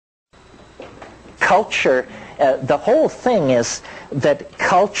culture, the whole thing is that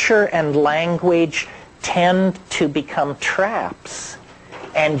culture and language tend to become traps,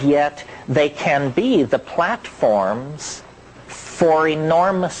 and yet they can be the platforms for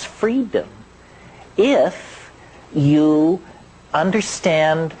enormous freedom if you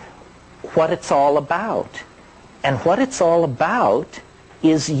understand what it's all about. And what it's all about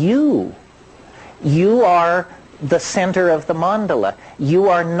is you. You are the center of the mandala. You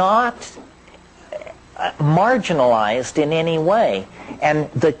are not marginalized in any way. And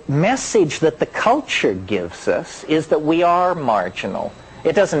the message that the culture gives us is that we are marginal.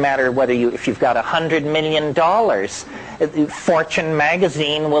 It doesn't matter whether if you've got $100 million. Fortune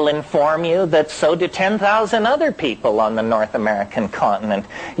magazine will inform you that so do 10,000 other people on the North American continent.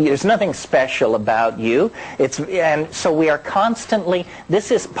 There's nothing special about you. And so we are constantly, this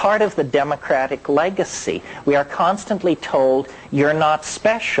is part of the democratic legacy. We are constantly told, you're not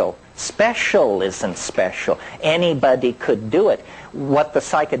special. Special isn't special. Anybody could do it. What the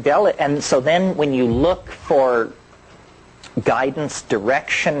psychedelic, and so then when you look for guidance,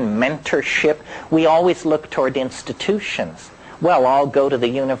 direction, mentorship, we always look toward institutions. Well, I'll go to the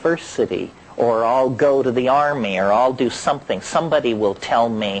university, or I'll go to the army, or I'll do something. Somebody will tell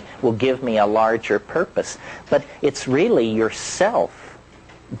me, will give me a larger purpose. But it's really yourself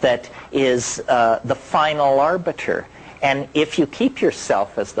that is the final arbiter. And if you keep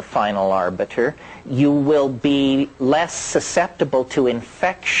yourself as the final arbiter, you will be less susceptible to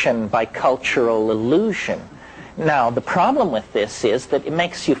infection by cultural illusion. Now, the problem with this is that it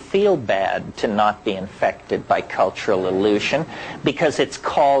makes you feel bad to not be infected by cultural illusion because it's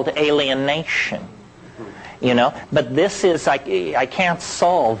called alienation. You know, but this is, I can't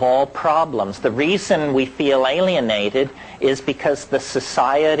solve all problems. The reason we feel alienated is because the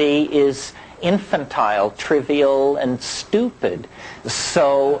society is infantile, trivial, and stupid.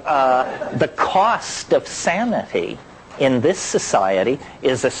 So the cost of sanity in this society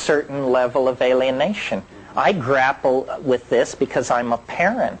is a certain level of alienation. I grapple with this because I'm a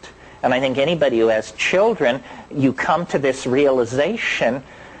parent. And I think anybody who has children, you come to this realization,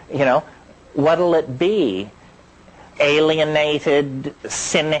 you know, what'll it be? Alienated,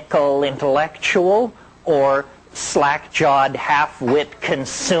 cynical intellectual, or slack-jawed, half-wit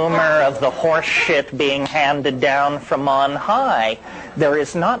consumer of the horse shit being handed down from on high? There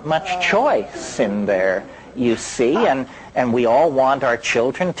is not much choice in there, you see, and we all want our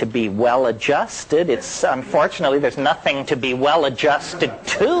children to be well-adjusted. It's unfortunately there's nothing to be well-adjusted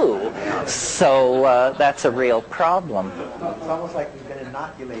to, so that's a real problem. It's almost like we've been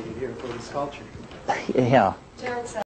inoculated here for this culture. Yeah.